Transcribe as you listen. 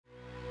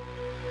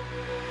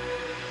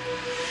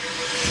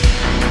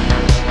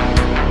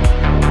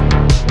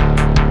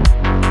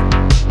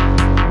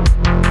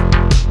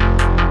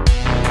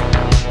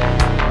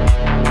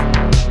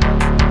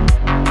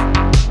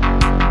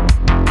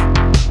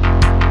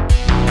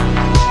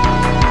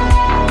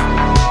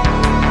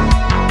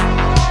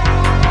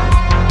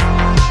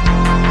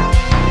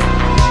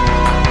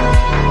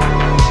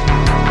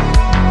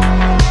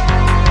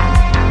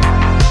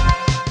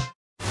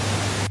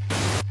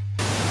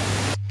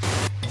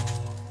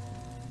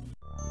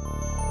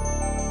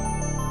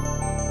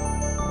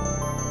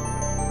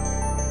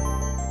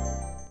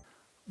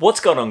What's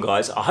going on,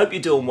 guys? I hope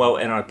you're doing well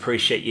and I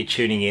appreciate you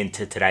tuning in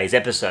to today's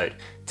episode.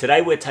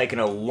 Today we're taking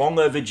a long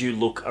overdue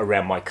look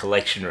around my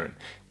collection room.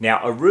 Now,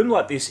 a room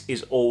like this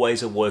is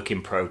always a work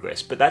in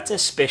progress, but that's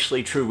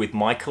especially true with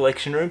my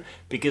collection room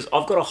because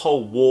I've got a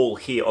whole wall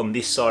here on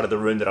this side of the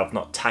room that I've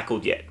not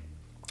tackled yet.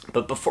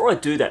 But before I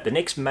do that, the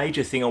next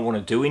major thing I want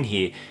to do in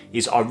here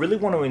is I really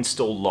want to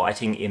install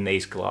lighting in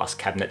these glass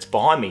cabinets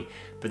behind me.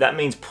 But that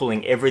means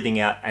pulling everything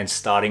out and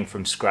starting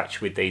from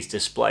scratch with these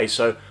displays.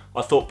 So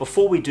I thought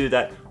before we do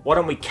that, why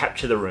don't we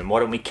capture the room? Why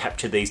don't we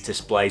capture these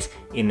displays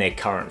in their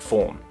current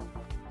form?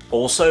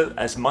 Also,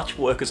 as much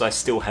work as I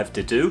still have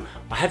to do,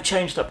 I have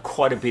changed up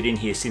quite a bit in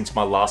here since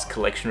my last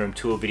collection room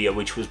tour video,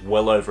 which was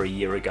well over a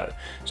year ago.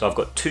 So I've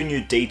got two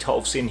new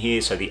detolfs in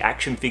here, so the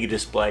action figure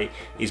display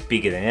is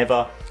bigger than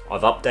ever.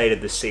 I've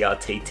updated the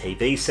CRT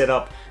TV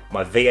setup.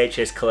 My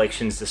VHS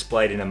collection's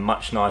displayed in a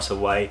much nicer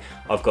way.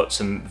 I've got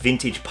some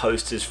vintage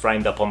posters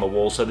framed up on the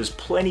wall, so there's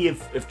plenty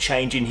of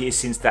change in here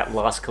since that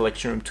last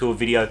collection room tour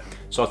video.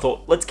 So I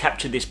thought, let's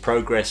capture this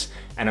progress,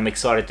 and I'm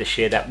excited to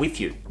share that with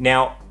you.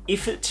 Now,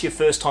 if it's your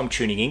first time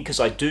tuning in, because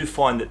I do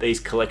find that these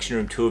collection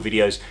room tour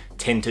videos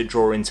tend to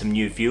draw in some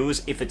new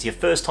viewers. If it's your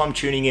first time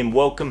tuning in,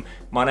 welcome.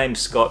 My name's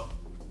Scott,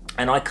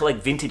 and I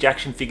collect vintage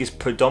action figures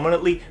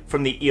predominantly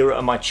from the era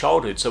of my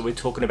childhood. So we're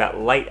talking about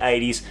late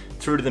 80s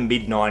through to the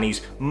mid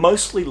 90s,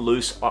 mostly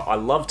loose. I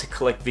love to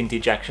collect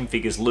vintage action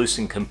figures loose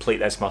and complete.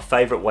 That's my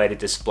favorite way to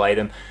display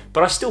them.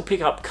 But I still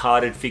pick up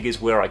carded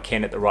figures where I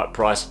can at the right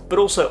price, but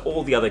also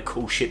all the other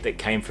cool shit that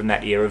came from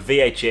that era: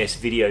 VHS,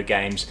 video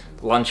games,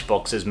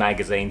 lunchboxes,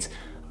 magazines,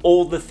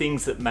 all the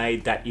things that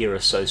made that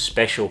era so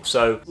special.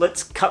 So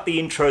let's cut the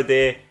intro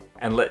there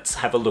and let's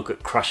have a look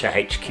at Crusher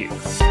HQ.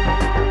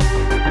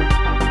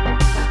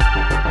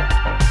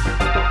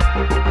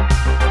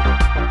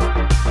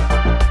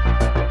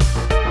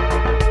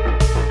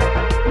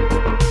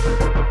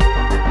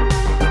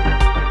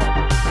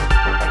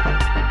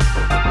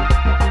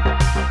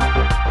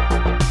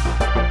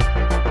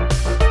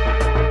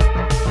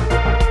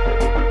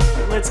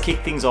 Let's kick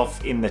things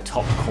off in the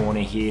top corner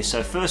here.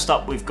 So first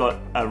up, we've got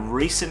a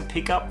recent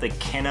pickup, the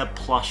Kenner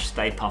plush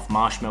Stay Puft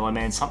Marshmallow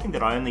Man, something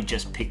that I only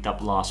just picked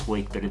up last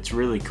week, but it's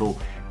really cool.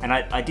 And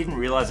I didn't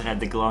realize it had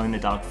the glow in the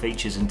dark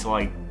features until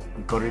I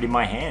got it in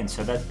my hand,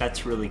 so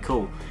that's really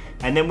cool.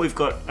 And then we've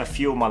got a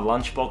few of my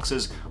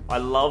lunchboxes. I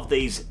love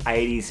these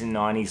 80s and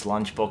 90s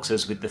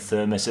lunchboxes with the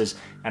thermoses,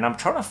 and I'm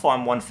trying to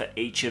find one for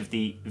each of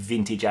the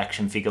vintage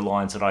action figure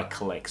lines that I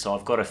collect. So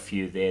I've got a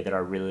few there that I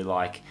really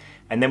like.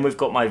 And then we've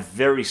got my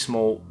very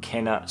small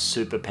Kenner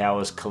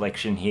Superpowers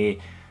collection here,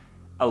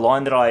 a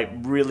line that I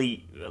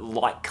really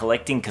like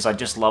collecting because I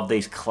just love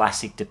these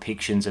classic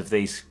depictions of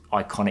these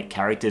iconic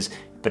characters,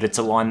 but it's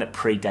a line that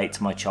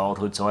predates my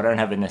childhood, so I don't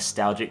have a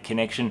nostalgic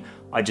connection.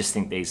 I just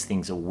think these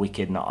things are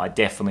wicked, and I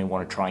definitely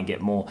want to try and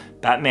get more.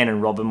 Batman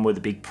and Robin were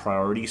the big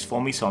priorities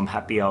for me, so I'm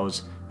happy I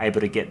was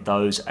able to get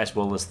those, as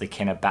well as the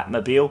Kenner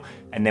Batmobile.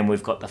 And then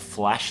we've got the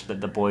Flash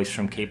that the boys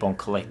from Keep On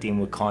Collecting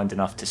were kind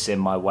enough to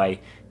send my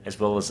way, as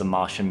well as the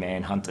Martian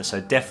Manhunter. So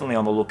definitely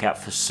on the lookout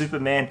for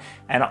Superman,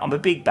 and I'm a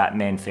big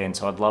Batman fan,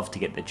 so I'd love to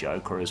get the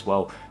Joker as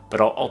well.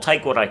 But I'll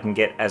take what I can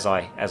get as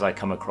I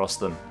come across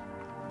them.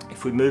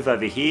 If we move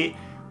over here,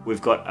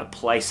 we've got a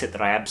playset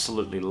that I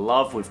absolutely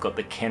love. We've got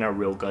the Kenner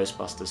Real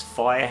Ghostbusters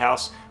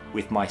Firehouse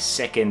with my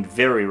second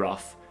very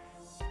rough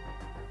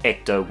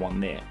Ecto one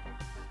there.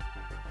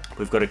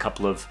 We've got a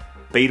couple of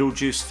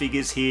Beetlejuice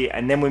figures here,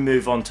 and then we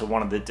move on to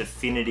one of the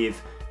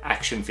definitive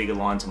action figure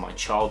lines of my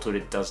childhood.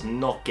 It does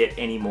not get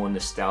any more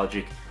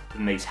nostalgic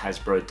than these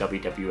Hasbro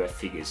WWF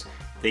figures.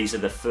 These are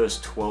the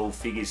first 12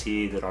 figures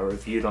here that I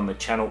reviewed on the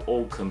channel,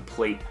 all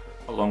complete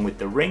along with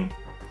the ring.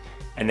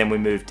 And then we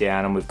move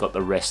down and we've got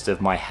the rest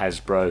of my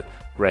Hasbro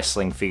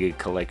wrestling figure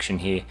collection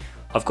here.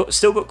 I've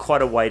still got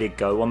quite a way to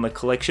go on the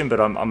collection, but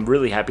I'm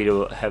really happy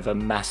to have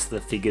amassed the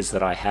figures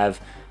that I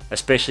have,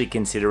 especially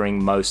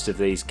considering most of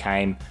these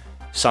came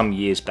some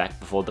years back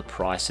before the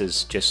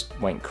prices just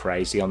went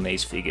crazy on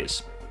these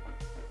figures.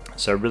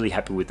 So really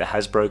happy with the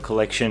Hasbro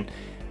collection.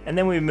 And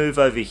then we move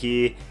over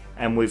here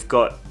and we've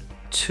got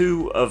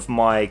two of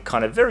my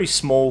kind of very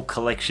small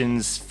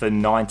collections for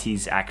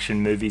 90s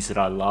action movies that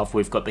I love.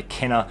 We've got the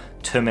Kenner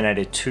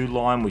Terminator 2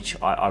 line, which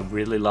I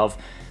really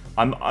love.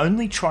 I'm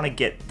only trying to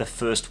get the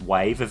first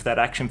wave of that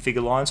action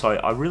figure line, so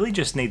I really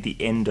just need the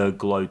Endo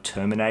Glow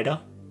Terminator,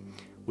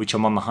 which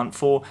I'm on the hunt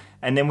for.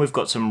 And then we've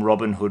got some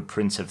Robin Hood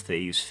Prince of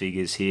Thieves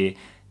figures here.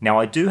 Now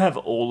I do have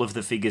all of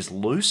the figures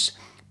loose,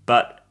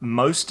 but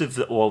most of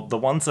the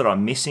ones that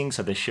I'm missing,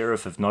 so the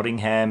Sheriff of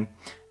Nottingham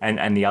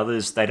and the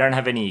others, they don't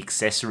have any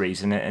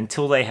accessories, and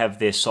until they have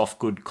their soft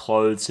good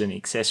clothes and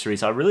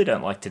accessories, I really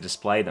don't like to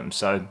display them,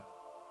 so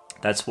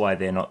that's why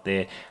they're not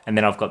there. And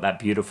then I've got that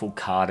beautiful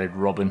carded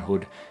Robin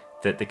Hood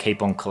that the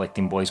Keep On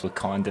Collecting boys were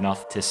kind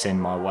enough to send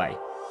my way.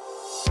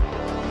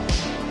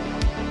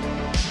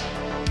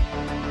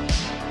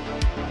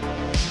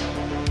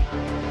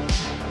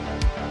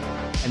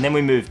 And then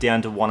we move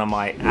down to one of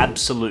my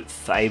absolute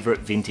favorite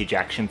vintage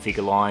action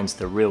figure lines,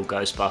 the Real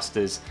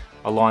Ghostbusters.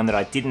 a line that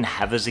I didn't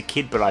have as a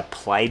kid, but I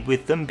played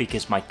with them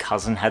because my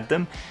cousin had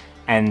them.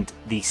 And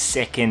the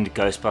second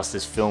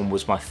Ghostbusters film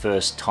was my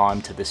first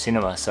time to the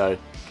cinema, so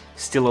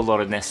still a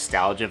lot of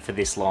nostalgia for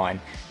this line.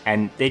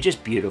 And they're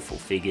just beautiful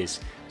figures.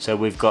 So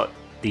we've got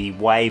the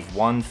Wave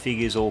 1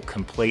 figures all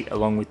complete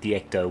along with the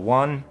Ecto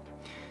 1.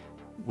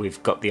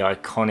 We've got the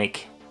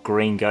iconic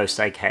Green Ghost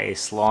aka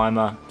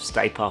Slimer,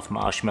 Stay Puft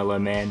Marshmallow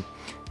Man,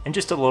 and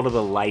just a lot of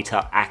the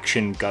later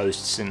action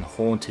ghosts and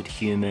haunted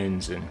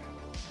humans and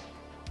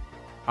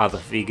other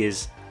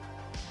figures.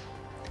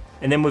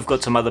 And then we've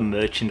got some other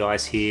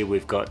merchandise here.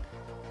 We've got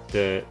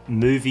the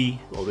movie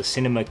or the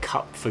cinema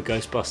cup for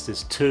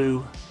Ghostbusters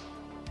 2,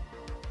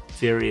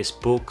 various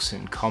books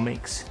and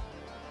comics.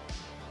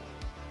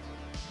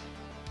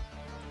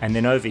 And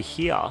then over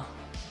here,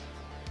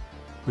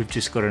 we've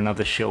just got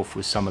another shelf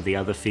with some of the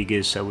other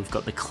figures. So we've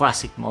got the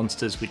classic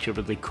monsters, which are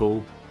really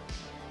cool.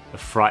 The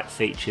Fright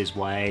Features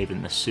wave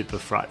and the Super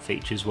Fright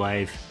Features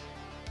wave.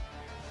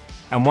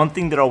 And one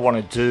thing that I want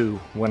to do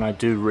when I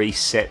do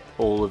reset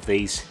all of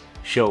these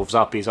shelves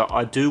up is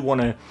I do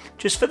want to,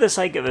 just for the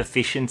sake of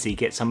efficiency,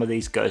 get some of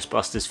these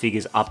Ghostbusters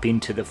figures up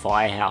into the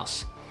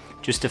firehouse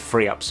just to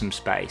free up some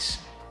space.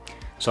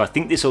 So I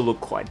think this will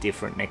look quite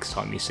different next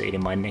time you see it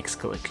in my next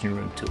collection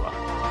room tour.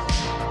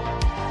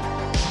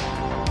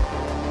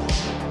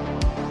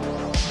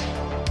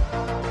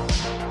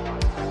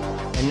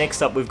 And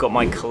next up we've got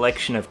my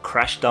collection of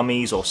Crash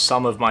Dummies, or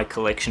some of my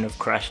collection of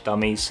Crash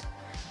Dummies.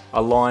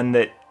 A line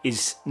that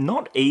is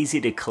not easy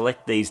to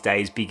collect these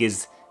days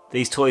because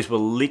these toys were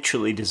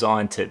literally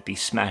designed to be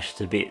smashed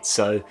to bits,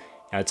 so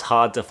it's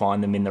hard to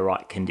find them in the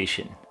right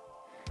condition.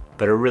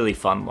 But a really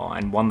fun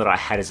line, one that I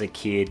had as a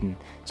kid, and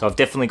so I've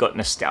definitely got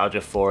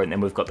nostalgia for it. And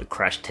then we've got the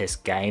Crash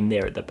Test game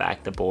there at the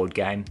back, the board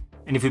game.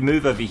 And if we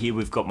move over here,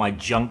 we've got my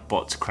Junk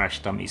Bots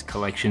Crash Dummies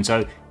collection.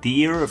 So the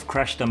era of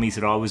Crash Dummies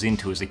that I was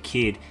into as a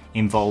kid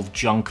involved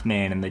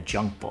Junkman and the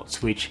Junk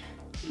Bots, which,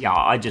 yeah,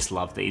 I just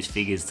love these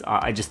figures.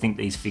 I just think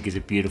these figures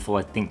are beautiful.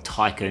 I think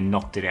Tycho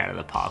knocked it out of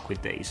the park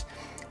with these.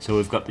 So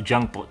we've got the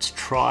Junk Bots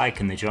Trike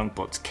and the Junk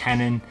Bots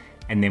Cannon,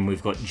 and then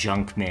we've got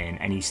Junkman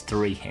and his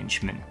 3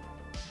 henchmen.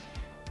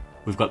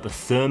 We've got the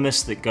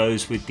thermos that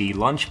goes with the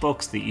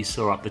lunchbox that you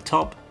saw up the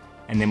top,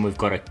 and then we've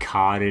got a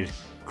carded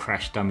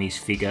Crash Dummies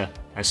figure,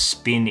 a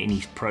Spin in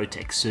his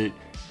Protect suit,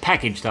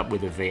 packaged up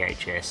with a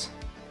VHS.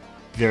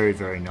 Very,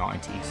 very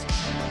 90s.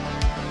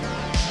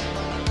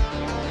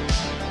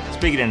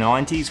 Speaking of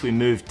 90s, we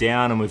moved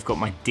down and we've got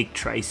my Dick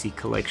Tracy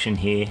collection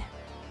here.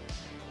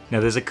 Now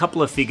there's a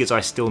couple of figures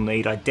I still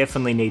need. I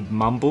definitely need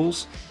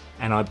Mumbles,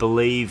 and I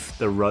believe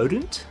the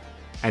Rodent,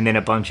 and then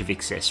a bunch of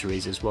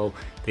accessories as well.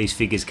 These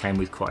figures came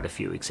with quite a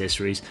few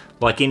accessories,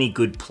 like any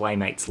good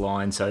Playmates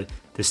line, so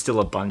there's still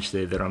a bunch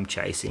there that I'm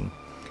chasing.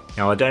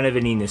 Now I don't have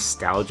any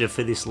nostalgia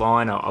for this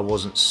line. I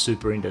wasn't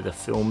super into the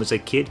film as a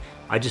kid.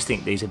 I just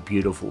think these are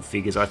beautiful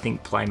figures. I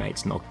think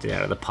Playmates knocked it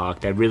out of the park.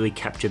 They really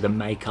capture the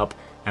makeup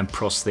and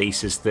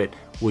prosthesis that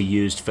were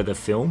used for the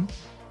film,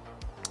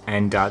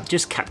 and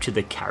just capture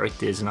the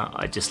characters, and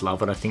I just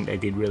love it. I think they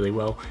did really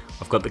well.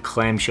 I've got the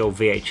clamshell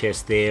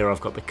VHS there,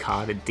 I've got the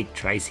carded Dick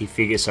Tracy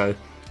figure, so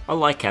I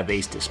like how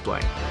these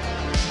display.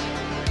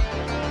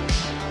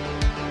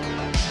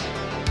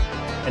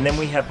 And then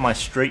we have my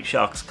Street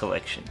Sharks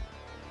collection,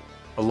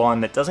 a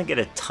line that doesn't get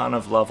a ton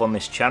of love on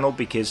this channel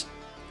because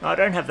I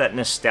don't have that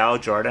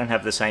nostalgia, I don't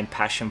have the same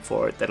passion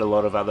for it that a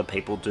lot of other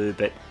people do,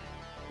 but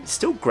it's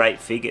still great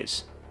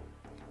figures.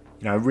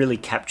 You know, really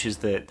captures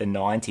the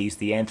 90s,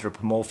 the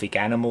anthropomorphic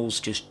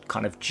animals just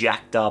kind of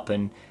jacked up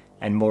and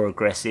more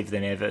aggressive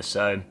than ever.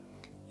 So, you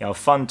know, a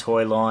fun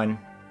toy line.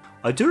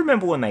 I do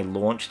remember when they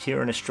launched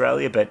here in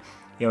Australia, but,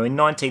 you know, in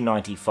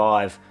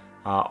 1995,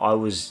 I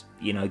was,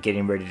 you know,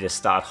 getting ready to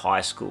start high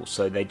school.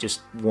 So they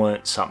just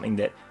weren't something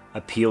that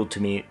appealed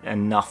to me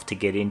enough to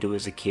get into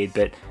as a kid.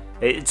 But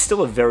it's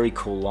still a very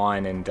cool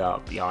line, and,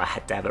 you know, I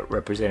had to have it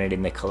represented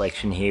in the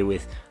collection here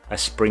with a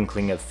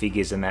sprinkling of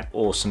figures and that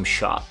awesome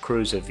Shark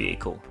Cruiser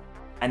vehicle.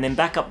 And then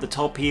back up the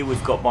top here,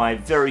 we've got my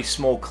very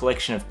small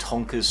collection of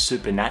Tonka's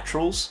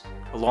Supernaturals,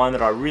 a line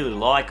that I really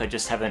like. I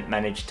just haven't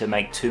managed to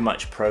make too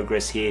much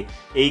progress here.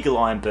 Eagle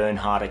Eye and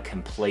Bernhard are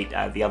complete.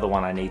 The other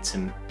one I need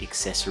some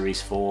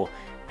accessories for.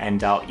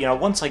 And you know,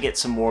 once I get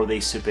some more of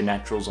these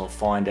Supernaturals, I'll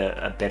find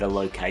a better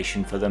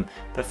location for them.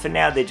 But for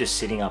now, they're just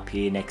sitting up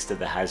here next to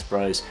the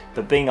Hasbros.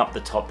 But being up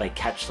the top, they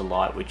catch the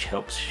light, which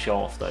helps show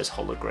off those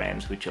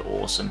holograms, which are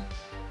awesome.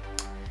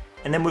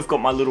 And then we've got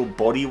my little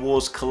Body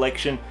Wars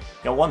collection.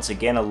 Now, once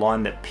again, a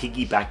line that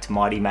piggybacked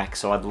Mighty Max,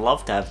 so I'd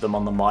love to have them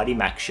on the Mighty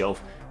Max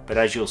shelf. But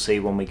as you'll see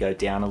when we go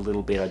down a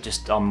little bit,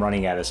 I'm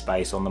running out of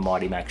space on the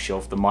Mighty Max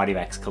shelf. The Mighty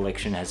Max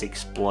collection has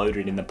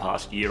exploded in the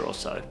past year or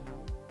so.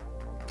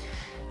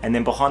 And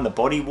then behind the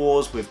Body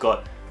Wars, we've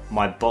got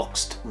my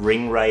boxed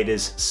Ring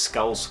Raiders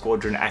Skull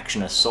Squadron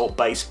Action Assault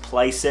Base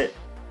playset.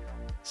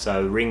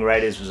 So Ring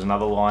Raiders was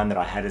another line that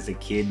I had as a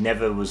kid.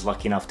 Never was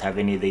lucky enough to have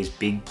any of these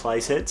big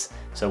playsets.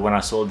 So when I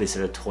saw this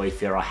at a toy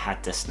fair, I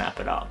had to snap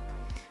it up.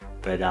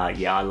 But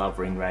yeah, I love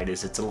Ring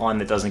Raiders. It's a line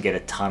that doesn't get a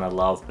ton of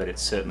love, but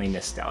it's certainly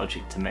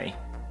nostalgic to me.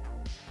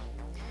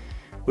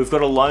 We've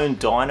got a lone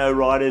Dino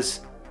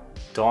Riders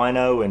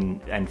Dino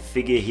and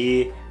figure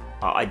here.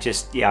 I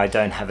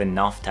don't have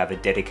enough to have a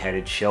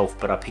dedicated shelf,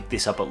 but I picked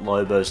this up at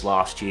Lobo's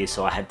last year,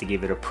 so I had to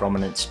give it a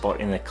prominent spot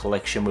in the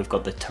collection. We've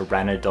got the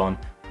Pteranodon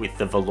with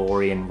the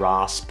Valorian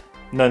Rasp.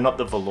 No, not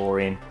the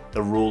Valorian,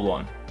 the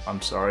Rulon. I'm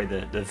sorry,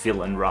 the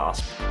villain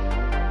Rasp.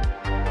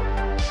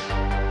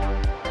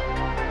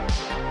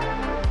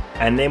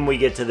 And then we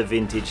get to the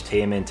vintage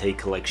TMNT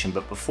collection,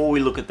 but before we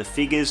look at the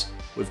figures,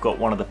 we've got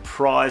one of the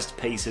prized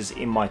pieces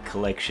in my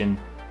collection,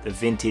 the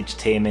vintage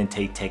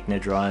TMNT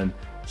Technodrome.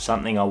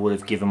 Something I would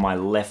have given my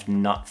left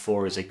nut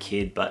for as a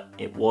kid, but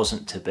it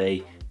wasn't to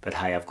be. But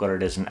hey, I've got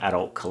it as an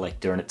adult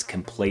collector and it's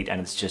complete,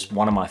 and it's just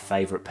one of my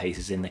favorite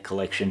pieces in the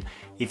collection.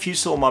 If you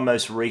saw my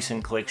most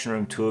recent collection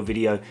room tour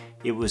video,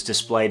 it was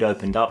displayed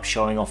opened up,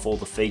 showing off all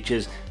the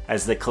features.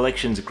 As the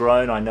collection's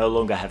grown, I no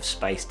longer have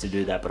space to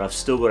do that, but I've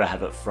still got to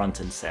have it front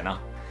and center.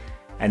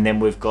 And then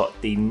we've got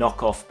the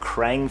knockoff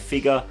Krang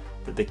figure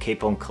that the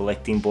Keep On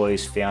Collecting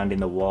boys found in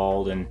the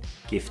wild and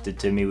gifted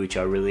to me, which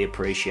I really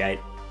appreciate.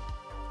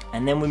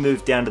 And then we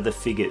move down to the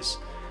figures.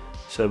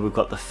 So we've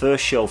got the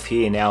first shelf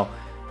here. Now,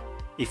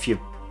 if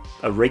you're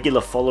a regular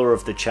follower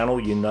of the channel,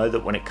 you know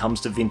that when it comes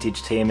to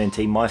vintage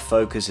TMNT, my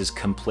focus is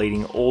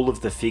completing all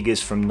of the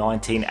figures from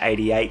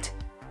 1988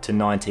 to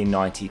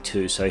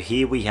 1992. So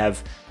here we have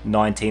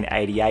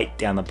 1988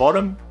 down the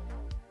bottom,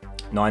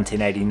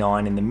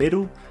 1989 in the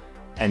middle,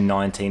 and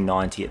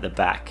 1990 at the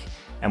back.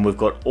 And we've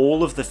got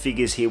all of the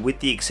figures here with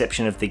the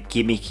exception of the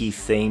gimmicky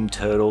theme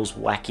turtles,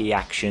 wacky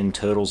action,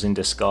 turtles in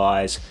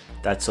disguise,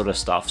 that sort of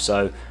stuff.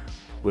 So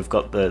we've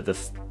got the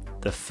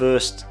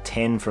first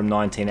 10 from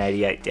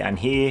 1988 down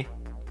here,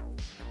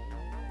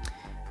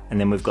 and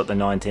then we've got the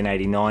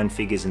 1989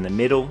 figures in the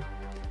middle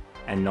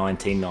and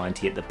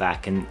 1990 at the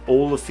back, and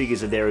all the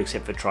figures are there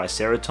except for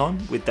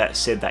Triceraton. With that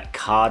said, that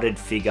carded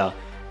figure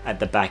at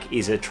the back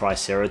is a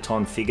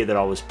Triceraton figure that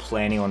I was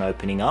planning on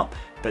opening up,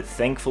 but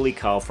thankfully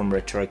Carl from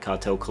Retro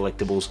Cartel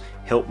Collectibles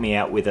helped me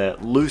out with a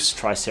loose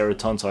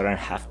Triceraton so I don't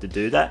have to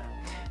do that.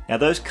 Now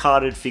those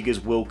carded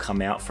figures will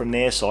come out from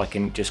there, so I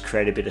can just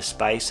create a bit of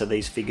space so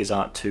these figures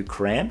aren't too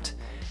cramped.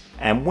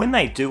 And when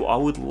they do, I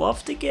would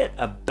love to get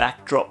a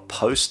backdrop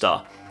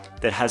poster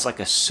that has like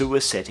a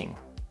sewer setting.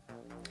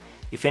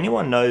 If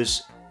anyone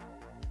knows,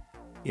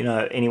 you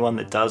know, anyone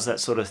that does that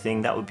sort of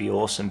thing, that would be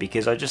awesome,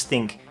 because I just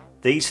think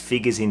these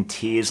figures in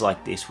tiers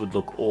like this would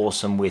look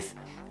awesome with,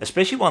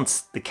 especially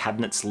once the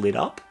cabinet's lit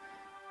up.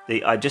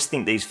 I just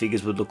think these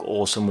figures would look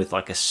awesome with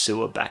like a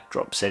sewer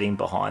backdrop setting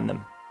behind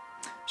them.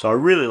 So I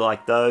really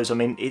like those. I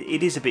mean,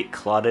 it is a bit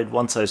cluttered.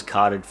 Once those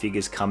carded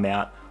figures come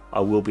out,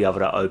 I will be able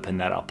to open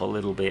that up a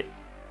little bit.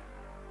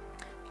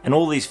 And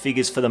all these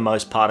figures for the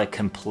most part are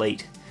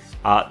complete.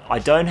 I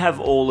don't have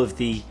all of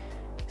the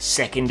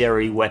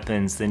secondary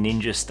weapons, the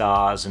ninja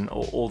stars and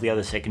all the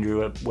other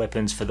secondary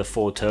weapons for the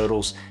 4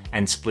 turtles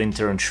and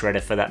Splinter and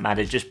Shredder for that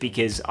matter, just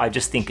because I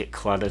just think it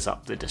clutters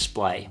up the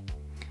display.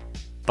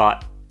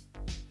 But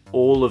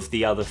all of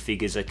the other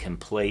figures are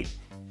complete.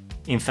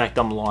 In fact,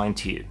 I'm lying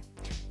to you.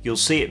 You'll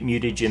see at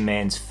Mutagen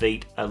Man's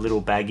feet a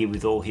little baggie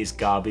with all his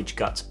garbage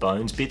guts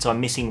bones bits.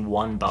 I'm missing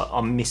one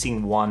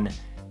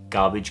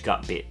garbage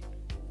gut bit.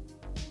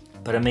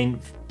 But I mean,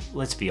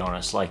 let's be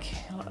honest, like,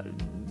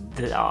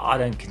 I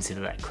don't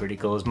consider that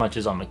critical as much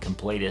as I'm a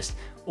completist.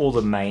 All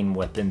the main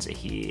weapons are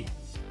here.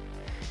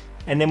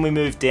 And then we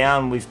move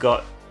down, we've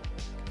got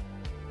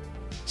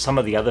some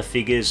of the other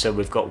figures. So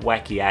we've got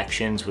Wacky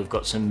Actions, we've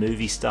got some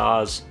movie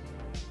stars,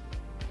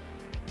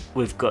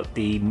 we've got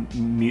the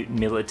Mutant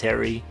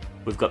Military,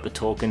 we've got the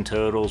Talking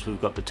Turtles,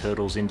 we've got the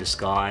Turtles in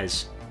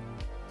Disguise.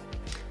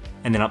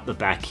 And then up the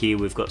back here,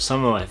 we've got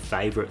some of my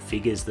favorite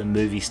figures, the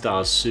movie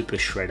stars Super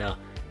Shredder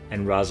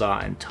and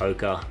Raza and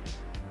Toka.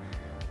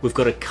 We've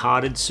got a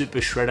carded Super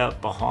Shredder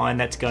behind,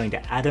 that's going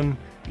to Adam.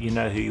 You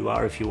know who you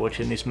are if you're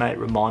watching this, mate.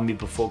 Remind me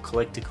before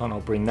Collecticon, I'll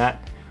bring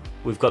that.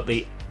 We've got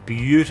the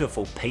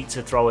beautiful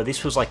pizza thrower.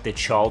 This was like the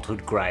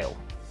childhood grail.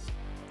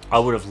 I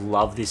would have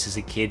loved this as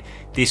a kid.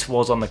 This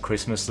was on the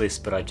Christmas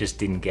list, but I just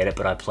didn't get it.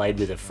 But I played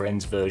with a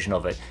friend's version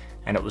of it,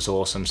 and it was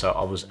awesome. So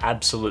I was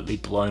absolutely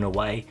blown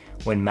away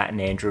when Matt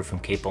and Andrew from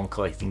Keep On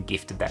Collecting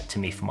gifted that to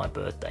me for my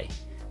birthday.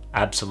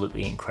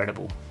 Absolutely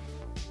incredible.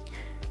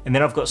 And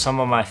then I've got some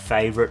of my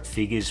favorite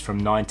figures from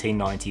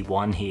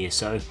 1991 here.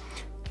 So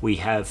we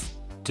have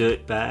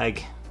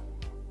Dirtbag,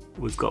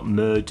 we've got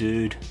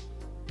Murdude,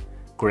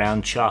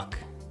 Ground Chuck,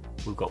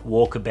 we've got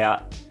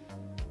Walkabout.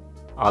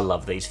 I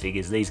love these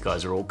figures, these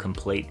guys are all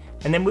complete.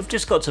 And then we've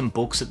just got some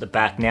books at the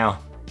back. Now,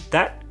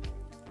 that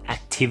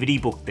activity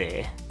book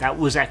there, that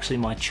was actually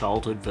my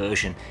childhood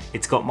version.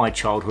 It's got my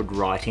childhood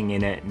writing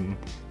in it and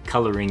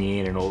colouring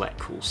in and all that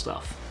cool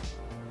stuff.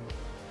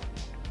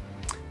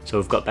 So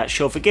we've got that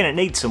shelf. Again, it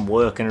needs some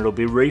work and it'll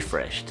be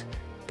refreshed,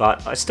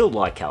 but I still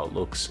like how it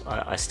looks.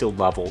 I still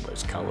love all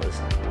those colours.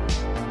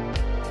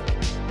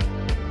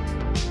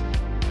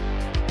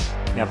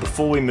 Now,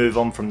 before we move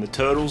on from the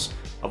Turtles,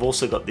 I've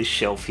also got this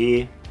shelf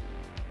here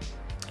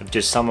of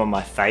just some of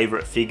my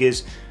favourite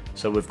figures.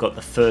 So we've got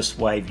the first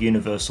wave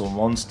Universal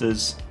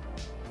Monsters,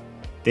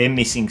 They're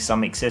missing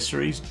some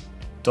accessories.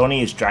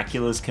 Donnie as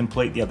Dracula's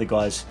complete, the other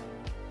guys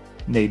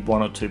need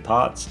 1 or 2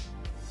 parts.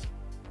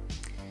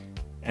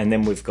 And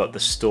then we've got the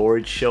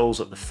storage shells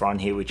at the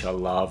front here, which I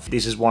love.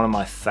 This is one of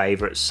my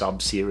favorite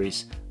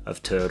sub-series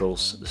of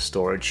Turtles, the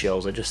storage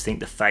shells. I just think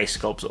the face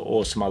sculpts are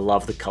awesome. I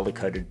love the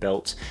color-coded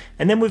belts.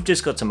 And then we've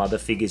just got some other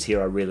figures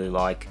here I really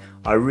like.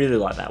 I really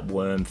like that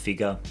worm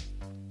figure.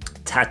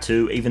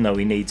 Tattoo, even though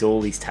he needs all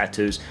these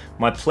tattoos.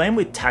 My plan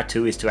with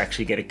Tattoo is to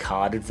actually get a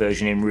carded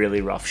version in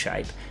really rough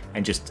shape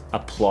and just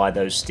apply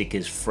those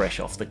stickers fresh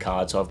off the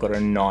card. So I've got a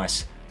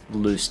nice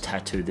loose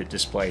Tattoo that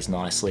displays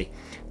nicely.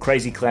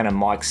 Crazy Clown and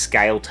Mike,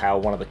 Scale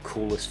Tail, one of the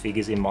coolest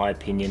figures in my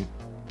opinion.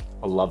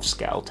 I love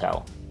Scale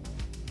Tail.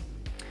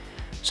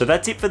 So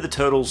that's it for the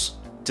Turtles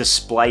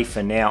display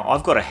for now.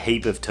 I've got a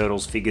heap of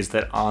Turtles figures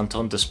that aren't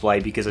on display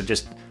because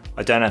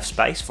I don't have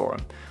space for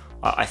them.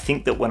 I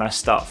think that when I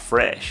start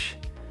fresh,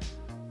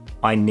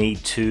 I need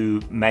to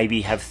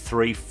maybe have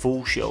 3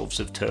 full shelves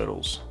of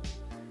Turtles,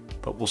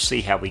 but we'll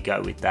see how we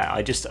go with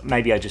that.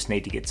 Maybe I just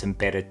need to get some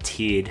better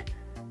tiered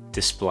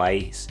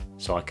displays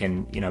so I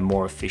can,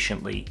 more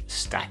efficiently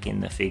stack in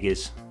the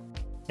figures.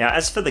 Now,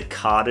 as for the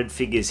carded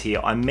figures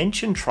here, I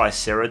mentioned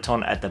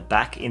Triceraton at the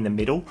back in the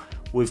middle.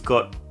 We've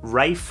got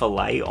Ray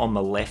Fillet on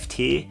the left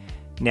here.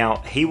 Now,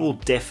 he will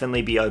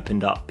definitely be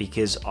opened up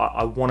because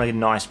I want a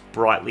nice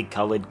brightly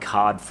colored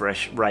card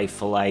fresh Ray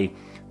Fillet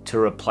to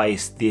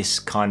replace this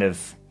kind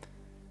of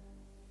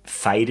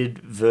faded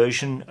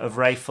version of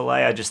Ray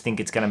Fillet. I just think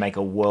it's going to make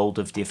a world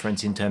of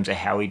difference in terms of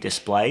how he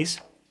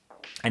displays.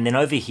 And then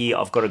over here,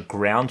 I've got a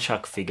Ground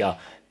Chuck figure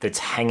that's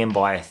hanging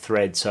by a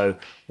thread. So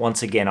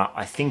once again,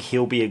 I think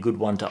he'll be a good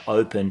one to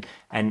open.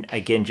 And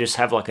again, just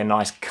have like a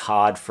nice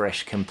card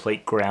fresh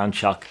complete Ground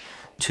Chuck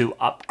to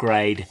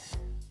upgrade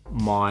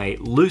my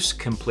loose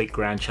complete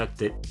Ground Chuck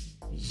that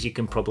you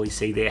can probably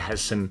see there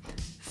has some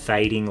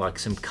fading, like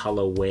some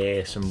color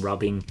wear, some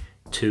rubbing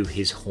to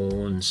his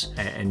horns,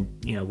 and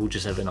we'll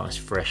just have a nice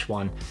fresh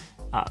one.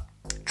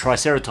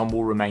 Triceraton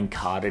will remain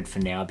carded for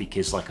now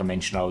because, like I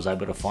mentioned, I was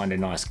able to find a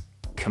nice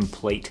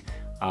complete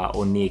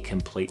or near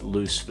complete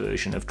loose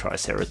version of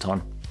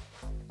Triceraton.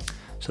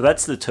 So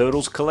that's the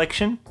Turtles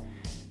collection.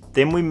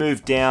 Then we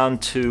move down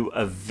to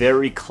a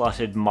very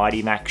cluttered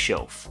Mighty Max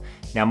shelf.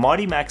 Now,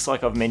 Mighty Max,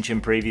 like I've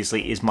mentioned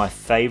previously, is my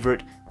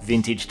favorite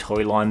vintage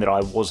toy line that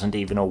I wasn't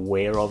even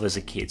aware of as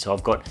a kid. So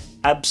I've got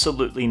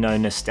absolutely no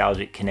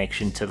nostalgic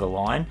connection to the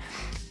line,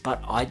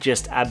 but I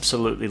just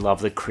absolutely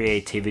love the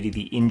creativity,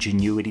 the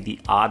ingenuity,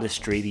 the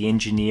artistry, the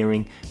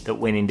engineering that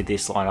went into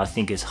this line. I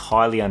think is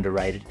highly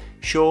underrated.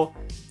 Sure,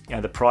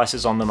 the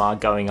prices on them are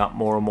going up,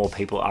 more and more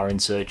people are in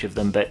search of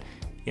them, but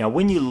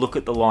when you look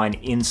at the line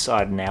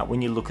inside and out,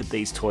 when you look at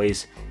these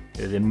toys,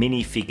 the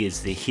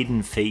minifigures, the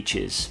hidden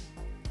features,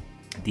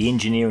 the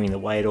engineering, the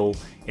way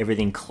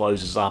everything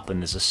closes up and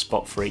there's a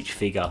spot for each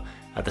figure,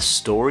 the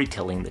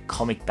storytelling, the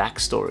comic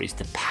backstories,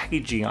 the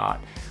packaging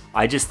art,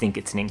 I just think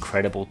it's an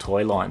incredible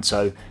toy line.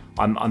 So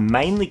I'm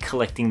mainly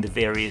collecting the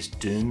various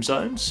Doom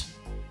Zones.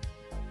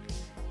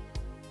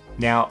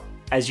 Now,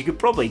 as you could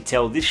probably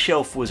tell, this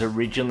shelf was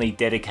originally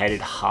dedicated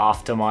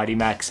half to Mighty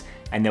Max,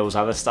 and there was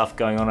other stuff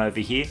going on over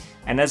here.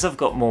 And as I've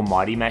got more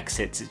Mighty Max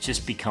sets, it's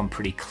just become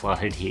pretty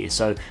cluttered here.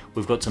 So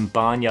we've got some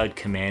Barnyard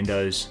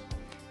Commandos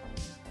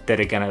that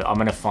I'm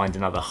gonna find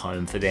another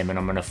home for them, and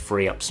I'm gonna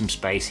free up some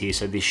space here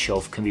so this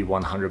shelf can be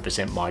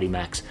 100% Mighty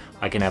Max.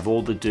 I can have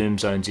all the Doom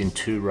Zones in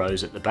 2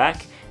 rows at the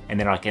back, and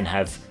then I can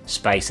have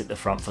space at the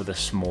front for the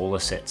smaller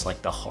sets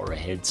like the Horror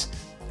Heads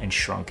and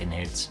Shrunken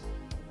Heads.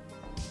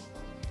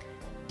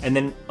 And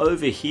then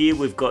over here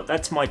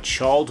that's my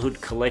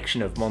childhood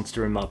collection of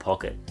Monster in My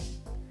Pocket.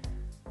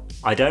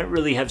 I don't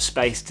really have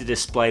space to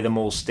display them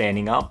all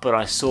standing up, but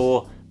I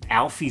saw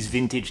Alfie's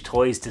Vintage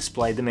Toys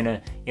display them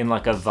in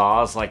like a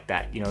vase like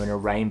that, in a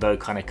rainbow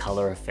kind of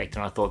color effect,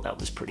 and I thought that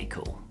was pretty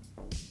cool.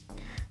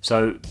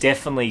 So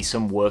definitely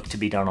some work to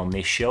be done on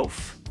this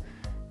shelf,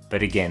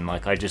 but again,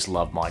 like I just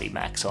love Mighty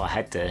Max, so I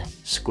had to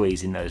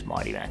squeeze in those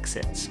Mighty Max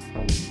sets.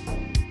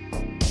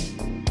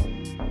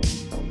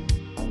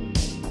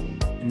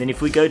 And then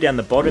if we go down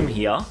the bottom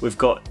here, we've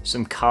got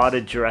some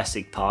carded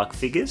Jurassic Park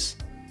figures.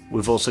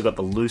 We've also got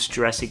the loose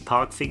Jurassic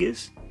Park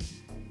figures.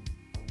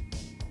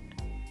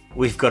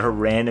 We've got a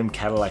random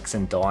Cadillacs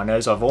and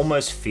Dinos. I've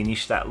almost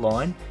finished that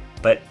line,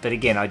 but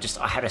again, I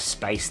had a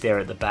space there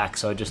at the back,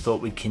 so I just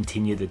thought we'd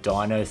continue the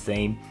Dino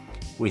theme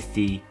with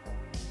the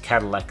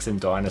Cadillacs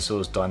and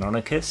Dinosaurs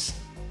Deinonychus.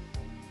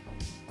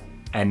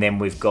 And then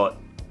we've got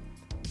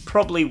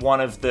probably one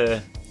of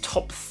the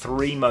top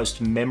 3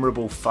 most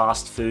memorable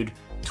fast food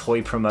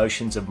toy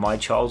promotions of my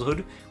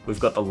childhood. We've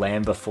got the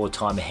Land Before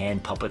Time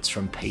hand puppets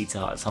from Pizza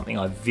Hut, something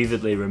I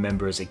vividly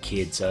remember as a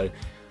kid, so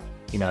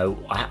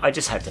I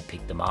just had to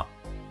pick them up.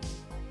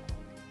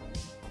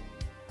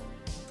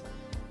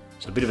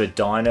 So a bit of a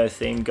dino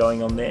theme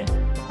going on there.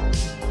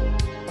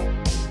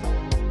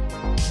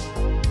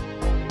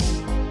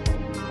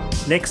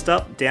 Next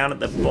up, down at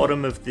the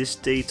bottom of this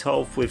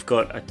D12, we've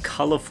got a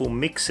colourful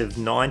mix of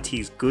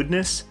 90s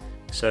goodness.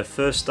 So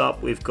first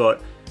up, we've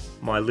got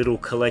my little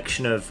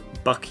collection of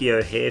Bucky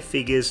O'Hare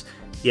figures,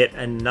 yet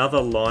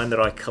another line that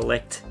I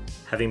collect,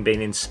 having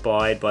been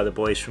inspired by the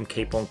boys from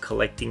Keep On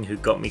Collecting who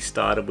got me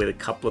started with a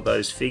couple of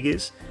those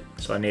figures.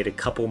 So I need a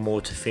couple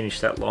more to finish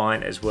that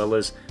line, as well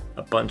as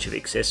a bunch of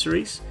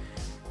accessories.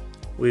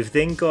 We've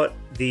then got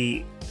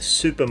the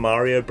Super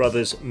Mario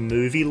Brothers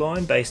movie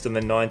line based on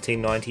the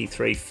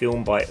 1993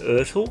 film by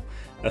Ertl,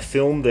 a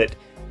film that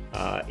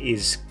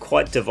is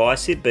quite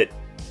divisive, but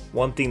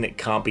one thing that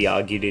can't be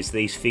argued is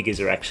these figures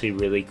are actually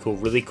really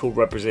cool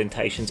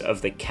representations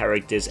of the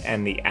characters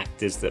and the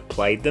actors that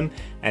played them,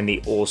 and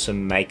the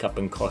awesome makeup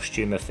and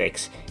costume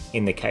effects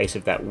in the case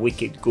of that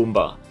Wicked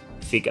Goomba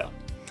figure.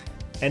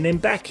 And then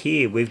back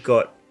here we've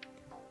got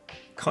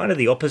kind of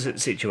the opposite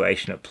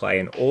situation at play,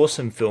 an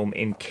awesome film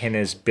in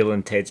Kenner's Bill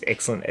and Ted's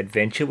Excellent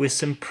Adventure with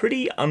some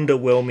pretty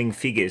underwhelming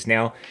figures.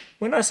 Now,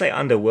 when I say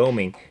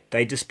underwhelming,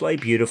 they display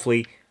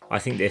beautifully. I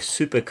think they're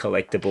super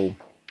collectible,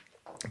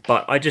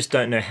 but I just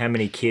don't know how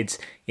many kids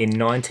in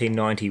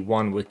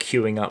 1991 were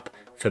queuing up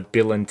for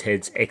Bill and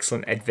Ted's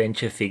Excellent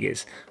Adventure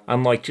figures.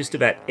 Unlike just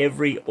about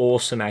every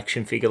awesome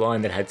action figure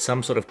line that had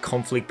some sort of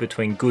conflict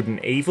between good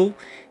and evil,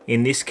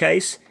 in this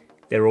case,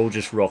 they're all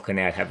just rocking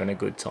out, having a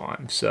good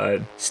time.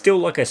 So still,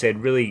 like I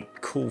said, really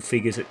cool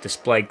figures that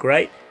display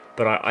great,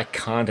 but I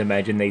can't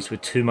imagine these were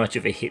too much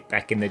of a hit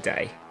back in the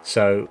day.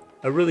 So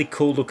a really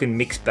cool looking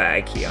mixed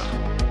bag here.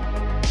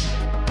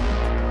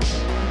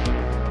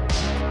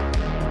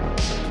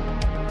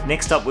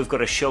 Next up, we've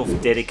got a shelf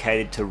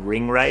dedicated to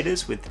Ring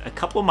Raiders with a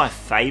couple of my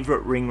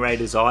favourite Ring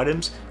Raiders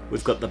items.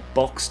 We've got the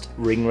boxed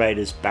Ring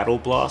Raiders Battle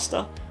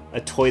Blaster, a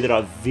toy that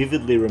I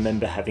vividly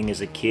remember having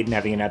as a kid and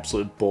having an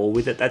absolute ball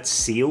with it. That's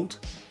sealed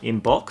in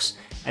box.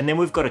 And then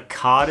we've got a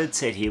carded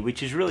set here,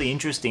 which is really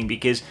interesting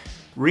because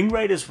Ring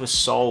Raiders were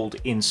sold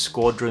in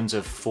squadrons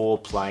of 4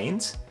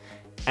 planes,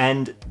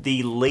 and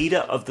the leader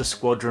of the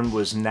squadron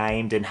was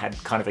named and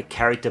had kind of a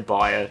character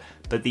bio,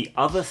 but the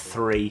other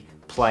 3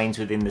 planes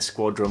within the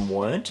squadron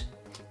weren't.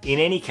 In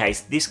any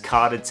case, this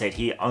carded set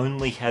here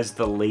only has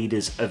the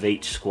leaders of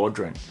each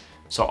squadron.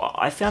 So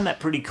I found that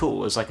pretty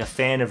cool. As like a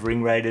fan of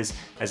Ring Raiders,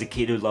 as a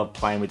kid who loved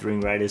playing with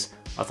Ring Raiders,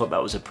 I thought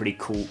that was a pretty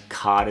cool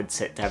carded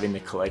set to have in the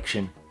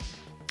collection.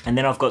 And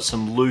then I've got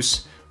some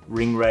loose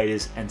Ring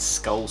Raiders and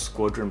Skull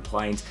Squadron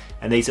planes,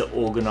 and these are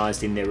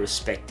organised in their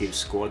respective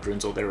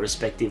squadrons or their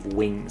respective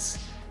wings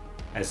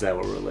as they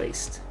were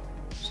released.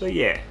 So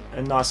yeah,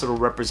 a nice little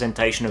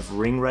representation of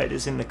Ring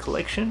Raiders in the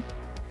collection.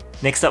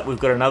 Next up, we've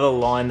got another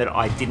line that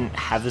I didn't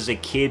have as a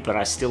kid, but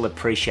I still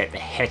appreciate the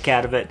heck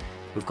out of it.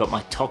 We've got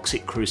my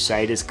Toxic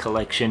Crusaders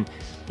collection.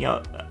 You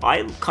know,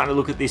 I kind of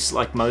look at this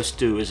like most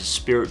do as a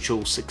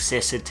spiritual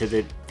successor to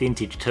the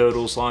vintage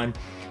Turtles line.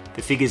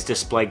 The figures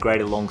display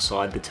great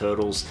alongside the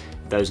Turtles.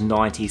 Those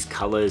 90s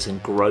colors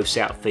and gross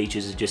out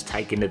features are just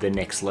taken to the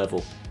next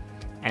level.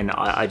 And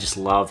I just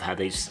love how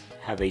these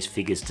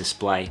figures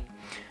display.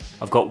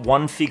 I've got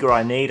one figure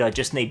I need. I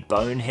just need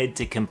Bonehead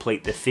to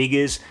complete the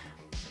figures.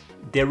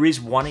 There is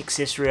one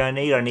accessory I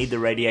need. I need the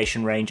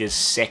Radiation Ranger's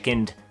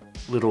second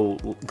little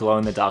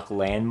glow-in-the-dark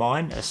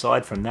landmine.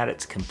 Aside from that,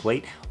 it's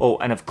complete. Oh,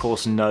 and of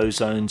course, No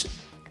Zone's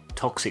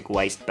Toxic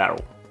Waste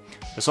Barrel.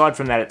 Aside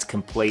from that, it's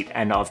complete,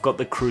 and I've got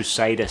the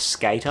Crusader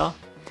Skater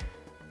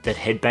that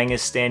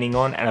Headbanger's standing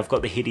on, and I've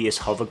got the Hideous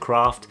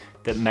Hovercraft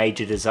that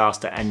Major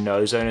Disaster and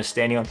No Zone are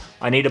standing on.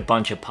 I need a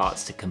bunch of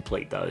parts to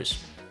complete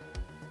those.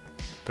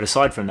 But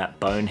aside from that,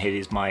 Bonehead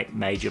is my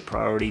major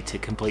priority to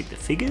complete the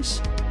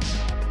figures.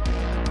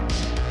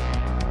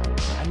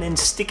 And then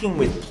sticking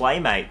with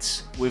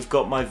Playmates, we've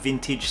got my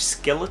vintage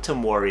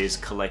Skeleton Warriors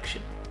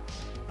collection.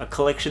 A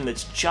collection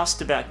that's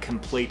just about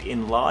complete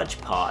in large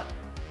part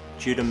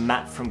due to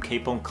Matt from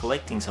Keep On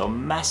Collecting, so a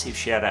massive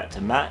shout out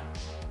to Matt.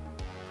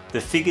 The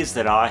figures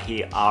that are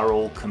here are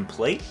all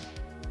complete,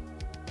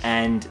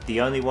 and the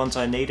only ones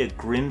I need are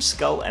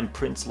Grimskull and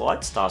Prince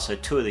Lightstar, so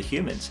 2 of the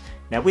humans.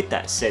 Now with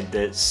that said,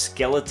 the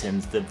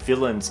skeletons, the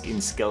villains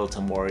in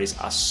Skeleton Warriors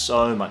are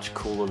so much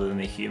cooler than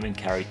the human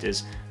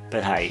characters.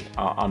 But hey,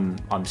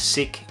 I'm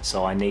sick,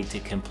 so I need to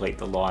complete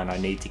the line. I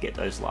need to get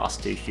those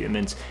last 2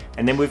 humans.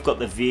 And then we've got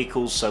the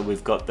vehicles, so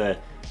we've got the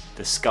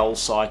Skull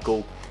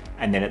Cycle,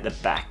 and then at the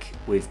back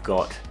we've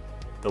got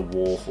the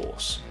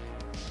Warhorse.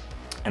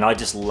 And I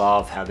just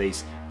love how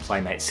these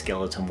Playmate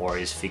Skeleton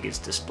Warriors figures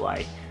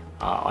display.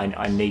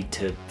 I need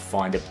to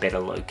find a better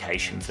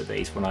location for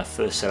these. When I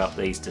first set up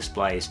these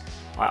displays,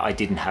 I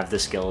didn't have the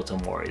Skeleton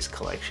Warriors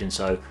collection,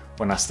 so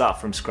when I start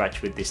from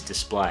scratch with this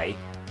display,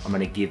 I'm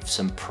going to give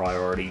some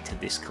priority to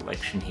this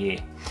collection here.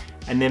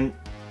 And then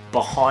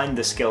behind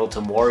the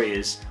Skeleton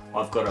Warriors,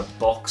 I've got a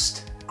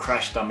boxed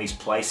Crash Dummies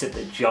playset,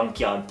 the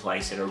Junkyard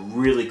playset, a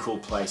really cool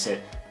playset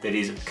that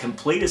is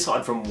complete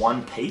aside from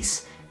one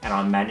piece, and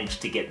I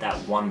managed to get that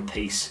one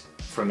piece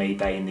from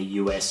eBay in the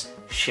US.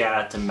 Shout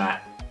out to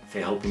Matt for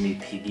helping me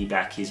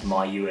piggyback his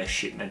My US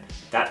shipment.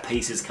 That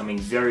piece is coming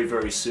very,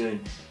 very soon,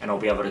 and I'll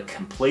be able to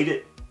complete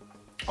it.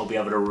 I'll be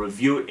able to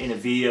review it in a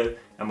video,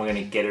 and we're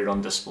going to get it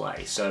on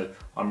display. So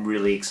I'm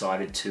really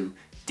excited to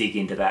dig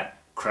into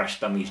that Crash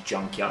Dummies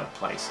Junkyard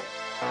playset.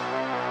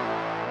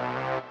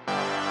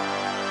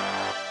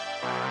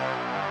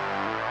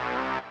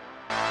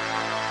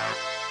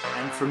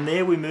 from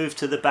there we move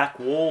to the back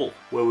wall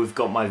where we've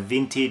got my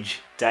vintage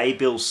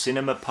Daybill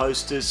cinema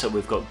posters. So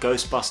we've got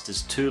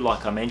Ghostbusters 2,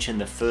 like I mentioned,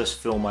 the first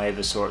film I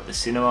ever saw at the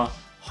cinema,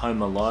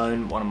 Home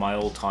Alone, one of my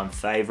all-time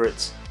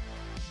favorites,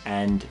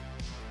 and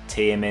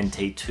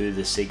TMNT 2,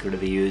 The Secret of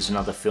the Ooze,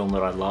 another film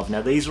that I love.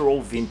 Now these are all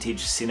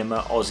vintage cinema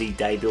Aussie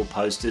Daybill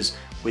posters.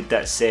 With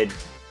that said,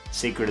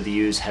 Secret of the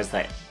Ooze has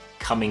that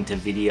coming to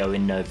video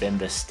in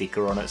November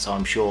sticker on it, so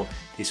I'm sure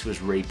this was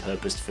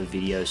repurposed for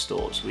video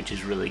stores, which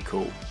is really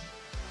cool.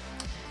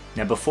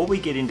 Now before we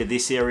get into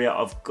this area,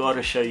 I've got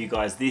to show you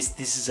guys this.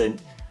 This is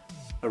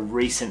a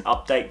recent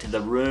update to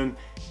the room.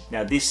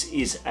 Now this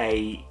is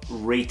a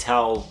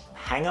retail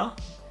hanger.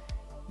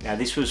 Now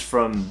this was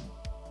from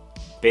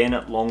Ben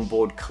at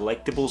Longboard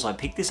Collectibles. I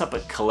picked this up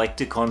at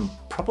Collecticon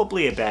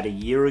probably about a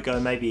year ago,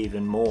 maybe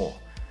even more,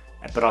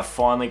 but I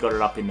finally got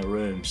it up in the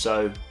room.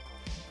 So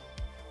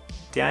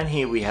down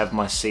here we have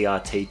my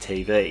CRT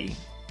TV,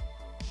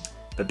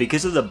 but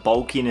because of the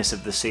bulkiness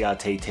of the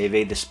CRT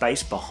TV, the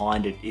space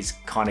behind it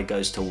kind of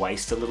goes to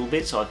waste a little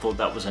bit, so I thought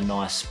that was a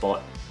nice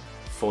spot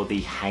for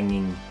the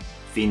hanging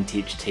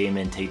vintage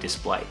TMNT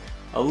display.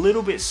 A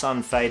little bit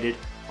sun faded.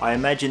 I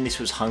imagine this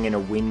was hung in a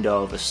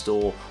window of a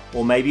store,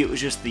 or maybe it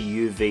was just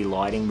the UV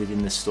lighting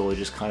within the store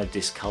just kind of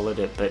discolored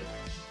it, but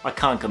I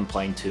can't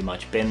complain too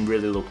much. Ben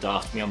really looked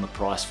after me on the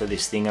price for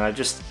this thing, and I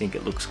just think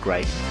it looks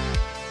great.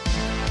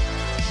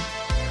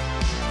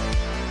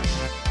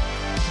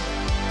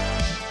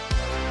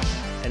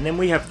 And then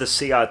we have the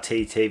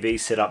CRT TV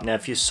set up. Now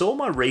if you saw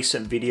my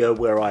recent video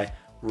where I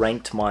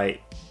ranked my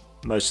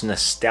most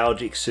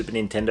nostalgic Super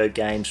Nintendo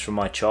games from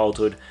my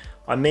childhood,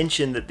 I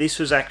mentioned that this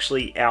was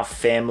actually our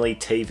family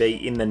TV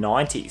in the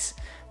 90s.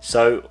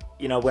 So,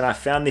 you know, when I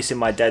found this in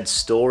my dad's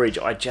storage,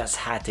 I just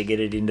had to get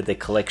it into the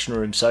collection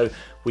room. So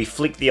we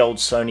flicked the old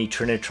Sony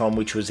Trinitron,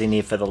 which was in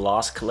here for the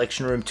last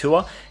collection room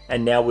tour,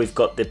 and now we've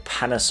got the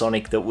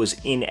Panasonic that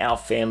was in our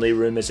family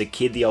room as a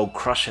kid, the old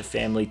Crusher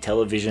family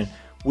television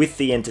with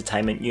the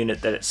entertainment unit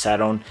that it sat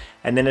on.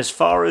 And then as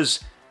far as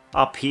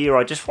up here,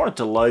 I just wanted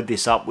to load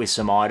this up with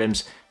some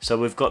items. So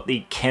we've got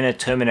the Kenner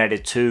Terminator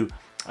 2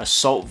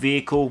 assault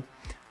vehicle.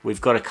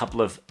 We've got a couple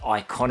of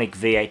iconic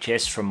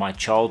VHS from my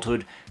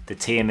childhood, the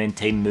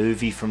TMNT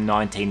movie from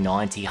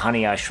 1990,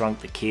 Honey, I Shrunk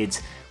the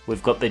Kids.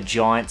 We've got the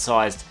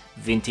giant-sized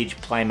vintage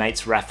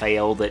Playmates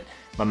Raphael that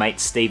my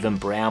mate Stephen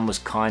Brown was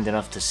kind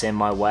enough to send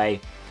my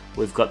way.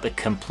 We've got the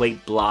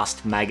complete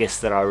Blast Magus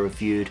that I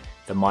reviewed,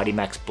 the Mighty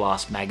Max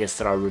Blast Magus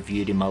that I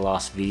reviewed in my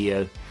last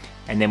video.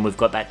 And then we've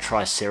got that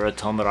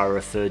Triceraton that I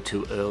referred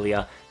to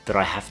earlier that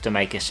I have to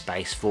make a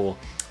space for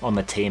on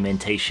the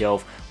TMNT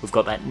shelf. We've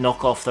got that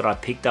knockoff that I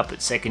picked up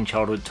at Second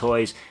Childhood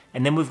Toys.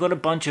 And then we've got a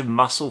bunch of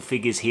muscle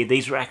figures here.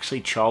 These are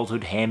actually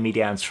childhood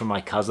hand-me-downs from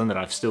my cousin that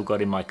I've still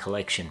got in my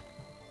collection.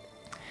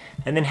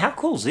 And then how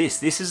cool is this?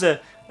 This is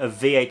a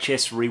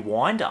VHS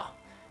rewinder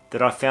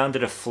that I found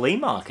at a flea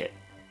market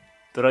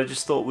that I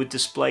just thought would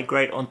display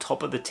great on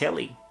top of the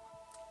telly.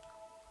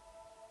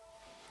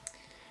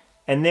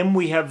 And then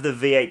we have the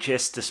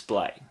VHS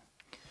display.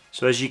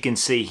 So as you can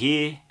see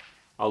here,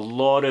 a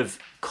lot of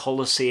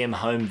Coliseum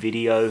home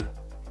video,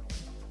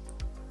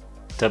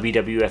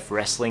 WWF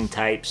wrestling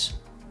tapes.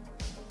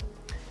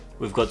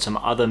 We've got some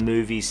other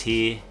movies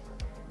here.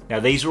 Now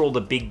these are all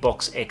the big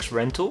box X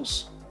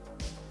rentals.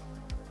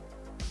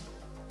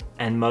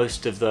 And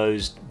most of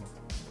those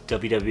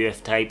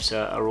WWF tapes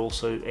are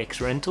also X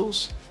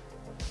rentals.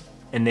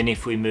 And then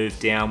if we move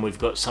down, we've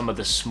got some of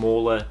the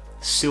smaller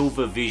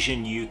Silver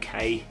Vision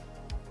UK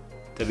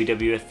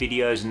WWF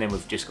videos, and then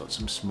we've just got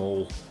some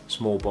small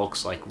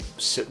box like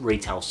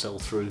retail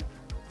sell-through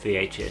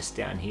VHS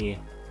down here.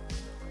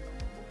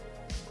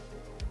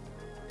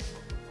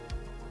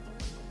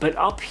 But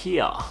up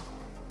here,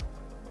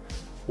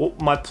 well,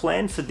 my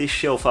plan for this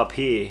shelf up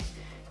here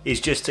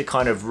is just to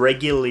kind of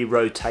regularly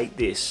rotate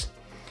this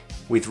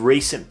with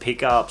recent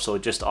pickups or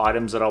just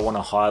items that I want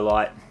to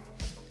highlight.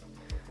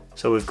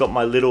 So we've got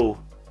my little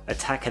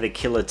Attack of the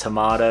Killer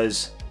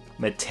Tomatoes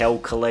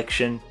Mattel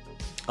collection,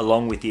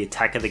 along with the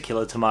Attack of the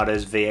Killer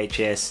Tomatoes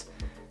VHS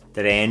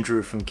that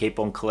Andrew from Keep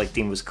On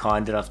Collecting was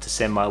kind enough to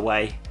send my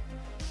way.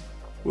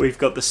 We've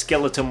got the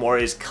Skeleton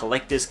Warriors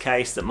collector's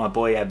case that my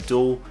boy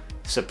Abdul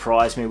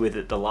surprised me with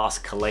at the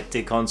last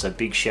Collecticon, so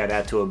big shout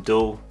out to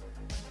Abdul.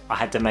 I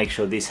had to make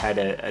sure this had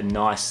a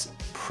nice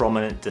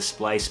prominent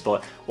display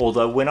spot,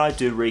 although when I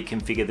do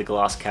reconfigure the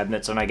glass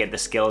cabinets and I get the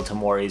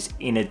Skeleton Warriors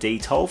in a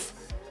detolf,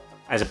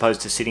 as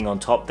opposed to sitting on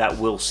top, that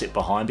will sit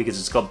behind because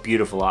it's got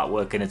beautiful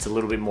artwork and it's a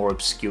little bit more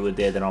obscured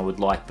there than I would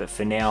like, but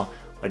for now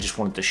I just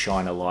wanted to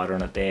shine a light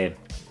on it there.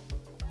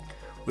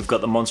 We've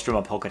got the Monster in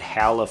My Pocket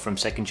Howler from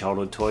Second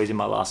Childhood Toys in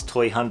my last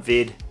toy hunt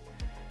vid.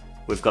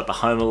 We've got the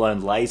Home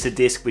Alone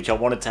Laserdisc, which I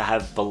wanted to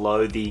have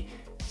below the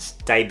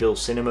Daybill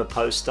Cinema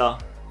poster.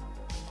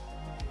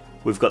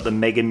 We've got the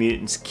Mega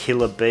Mutants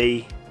Killer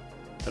Bee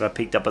that I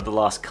picked up at the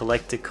last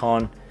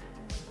Collecticon.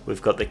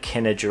 We've got the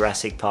Kenner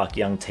Jurassic Park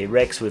Young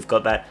T-Rex. We've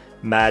got that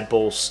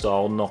Madball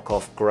style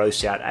knockoff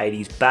gross out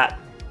 80s bat.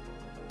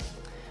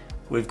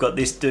 We've got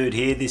this dude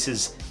here. This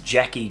is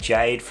Jackie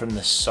Jade from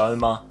the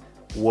Soma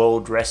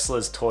World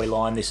Wrestlers toy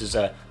line. This is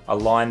a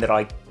line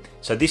that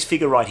so this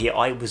figure right here,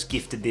 I was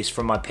gifted this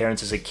from my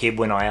parents as a kid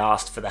when I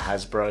asked for the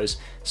Hasbros.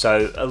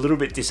 So a little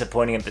bit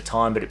disappointing at the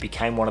time, but it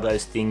became one of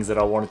those things that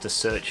I wanted to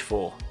search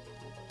for.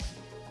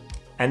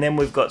 And then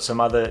we've got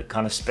some other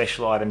kind of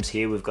special items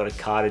here. We've got a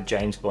carded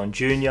James Bond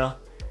Jr.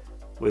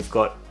 We've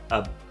got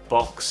a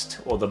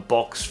the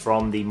box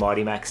from the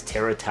Mighty Max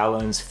Terror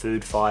Talons,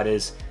 Food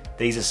Fighters.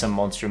 These are some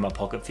Monster in My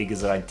Pocket figures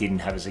that I didn't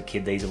have as a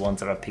kid. These are ones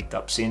that I've picked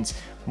up since.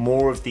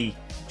 More of the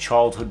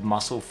childhood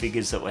muscle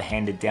figures that were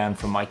handed down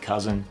from my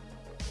cousin.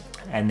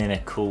 And then a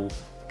cool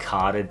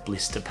carded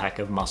blister pack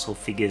of muscle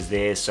figures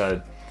there.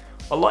 So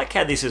I like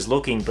how this is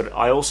looking, but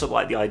I also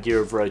like the idea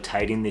of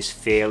rotating this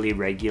fairly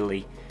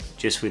regularly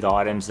just with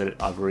items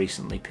that I've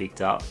recently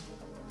picked up.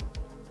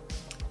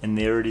 And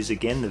there it is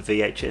again, the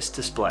VHS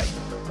display.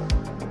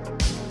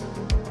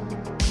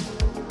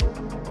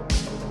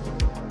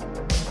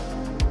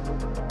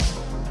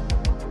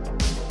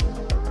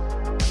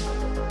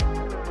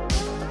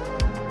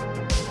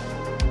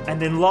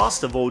 And then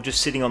last of all,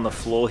 just sitting on the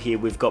floor here,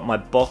 we've got my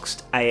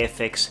boxed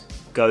AFX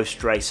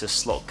Ghost Racer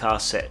slot car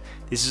set.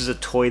 This is a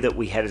toy that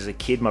we had as a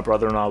kid. My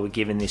brother and I were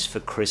given this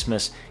for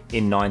Christmas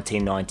in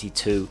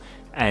 1992.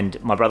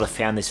 And my brother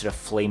found this at a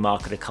flea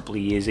market a couple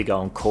of years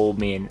ago and called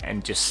me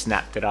and just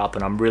snapped it up,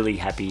 and I'm really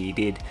happy he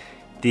did.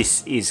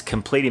 This is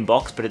complete in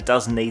box, but it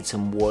does need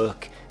some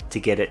work to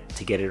get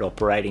it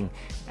operating.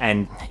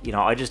 And you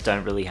know, I just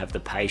don't really have the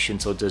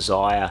patience or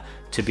desire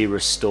to be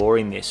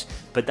restoring this.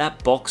 But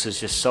that box is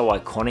just so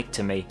iconic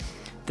to me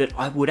that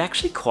I would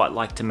actually quite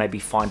like to maybe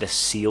find a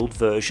sealed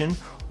version,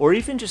 or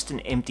even just an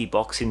empty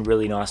box in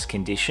really nice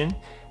condition,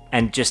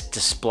 and just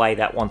display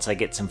that once I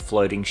get some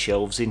floating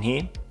shelves in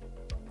here.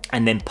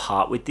 And then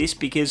part with this,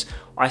 because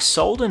I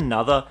sold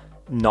another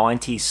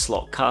 90s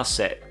slot car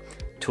set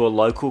to a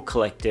local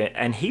collector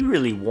and he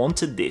really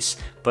wanted this,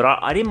 but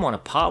I didn't want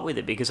to part with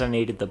it because I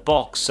needed the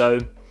box. So,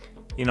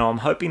 you know, I'm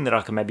hoping that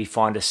I can maybe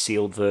find a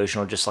sealed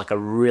version or just like a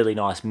really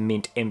nice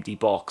mint empty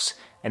box,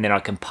 and then I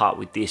can part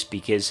with this,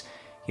 because,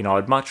 you know,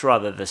 I'd much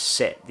rather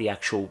the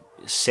actual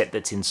set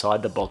that's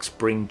inside the box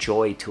bring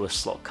joy to a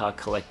slot car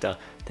collector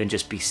than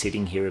just be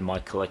sitting here in my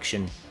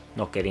collection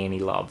not getting any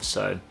love.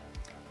 So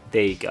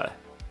there you go,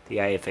 the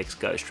AFX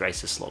Ghost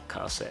Racer slot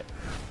car set.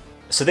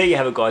 So there you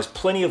have it, guys.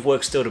 Plenty of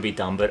work still to be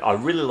done, but I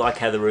really like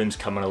how the room's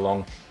coming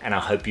along, and I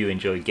hope you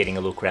enjoyed getting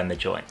a look around the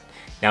joint.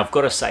 Now, I've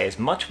got to say, as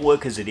much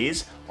work as it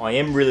is, I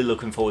am really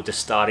looking forward to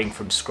starting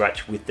from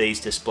scratch with these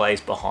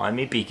displays behind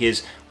me,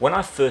 because when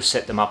I first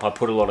set them up, I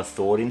put a lot of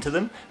thought into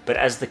them, but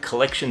as the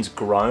collection's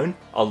grown,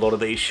 a lot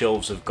of these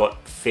shelves have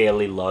got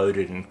fairly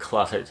loaded and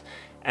cluttered.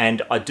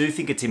 And I do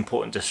think it's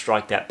important to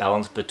strike that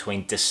balance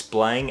between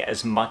displaying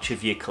as much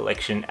of your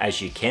collection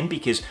as you can,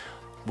 because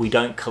we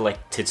don't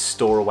collect to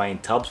store away in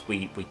tubs.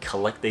 We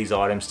collect these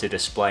items to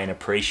display and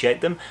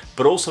appreciate them,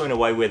 but also in a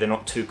way where they're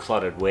not too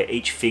cluttered, where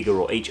each figure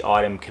or each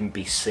item can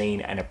be seen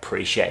and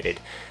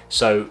appreciated.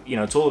 So, you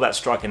know, it's all about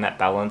striking that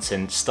balance,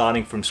 and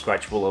starting from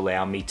scratch will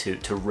allow me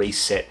to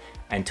reset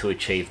and to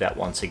achieve that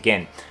once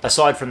again.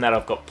 Aside from that,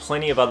 I've got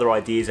plenty of other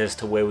ideas as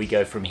to where we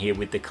go from here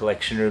with the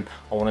collection room.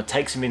 I want to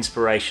take some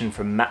inspiration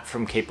from Matt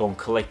from Keep On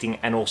Collecting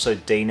and also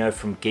Dino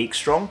from Geek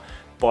Strong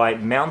by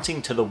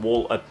mounting to the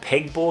wall a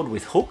pegboard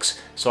with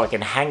hooks, so I can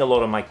hang a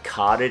lot of my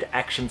carded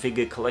action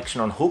figure collection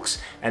on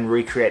hooks and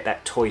recreate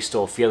that toy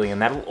store feeling,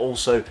 and that'll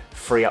also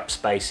free up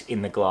space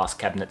in the glass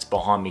cabinets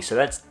behind me. So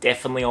that's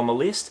definitely on the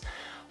list.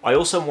 I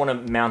also want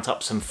to mount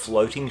up some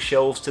floating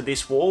shelves to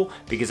this wall,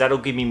 because that'll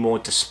give me more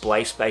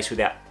display space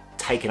without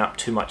taking up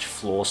too much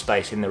floor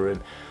space in the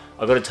room.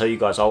 I've got to tell you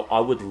guys, I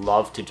would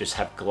love to just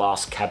have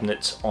glass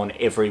cabinets on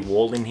every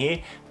wall in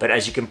here, but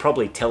as you can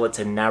probably tell, it's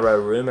a narrow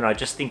room, and I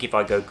just think if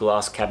I go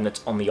glass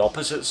cabinets on the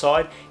opposite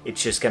side,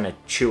 it's just going to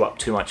chew up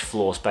too much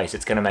floor space.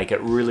 It's going to make it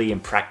really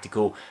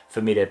impractical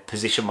for me to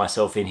position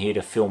myself in here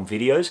to film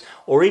videos,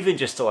 or even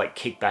just to like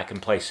kick back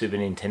and play Super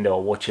Nintendo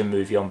or watch a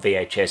movie on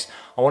VHS.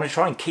 I want to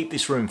try and keep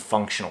this room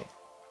functional.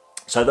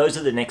 So those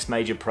are the next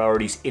major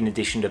priorities, in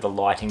addition to the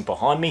lighting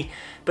behind me.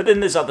 But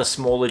then there's other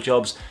smaller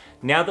jobs.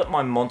 Now that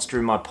my Monster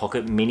in My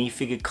Pocket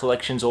minifigure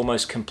collection's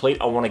almost complete,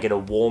 I want to get a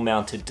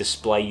wall-mounted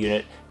display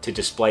unit to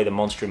display the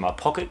Monster in My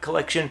Pocket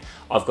collection.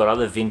 I've got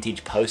other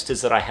vintage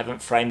posters that I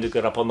haven't framed or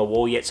got up on the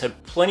wall yet, so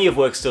plenty of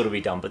work still to be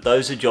done, but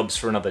those are jobs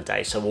for another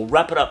day. So we'll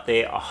wrap it up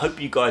there. I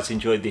hope you guys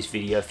enjoyed this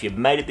video. If you've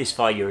made it this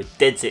far, you're a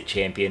dead set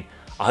champion.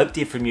 I hope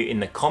to hear from you in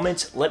the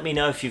comments. Let me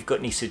know if you've got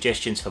any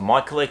suggestions for my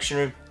collection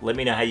room. Let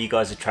me know how you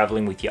guys are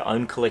traveling with your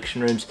own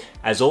collection rooms.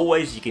 As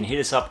always, you can hit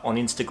us up on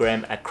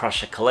Instagram at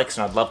Crusher Collects,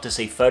 and I'd love to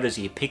see photos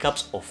of your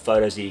pickups or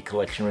photos of your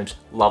collection rooms.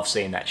 Love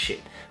seeing that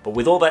shit. But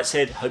with all that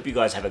said, hope you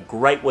guys have a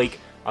great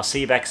week. I'll see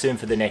you back soon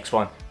for the next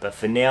one. But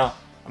for now,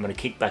 I'm going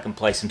to kick back and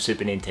play some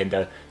Super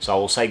Nintendo. So I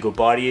will say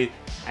goodbye to you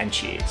and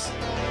cheers.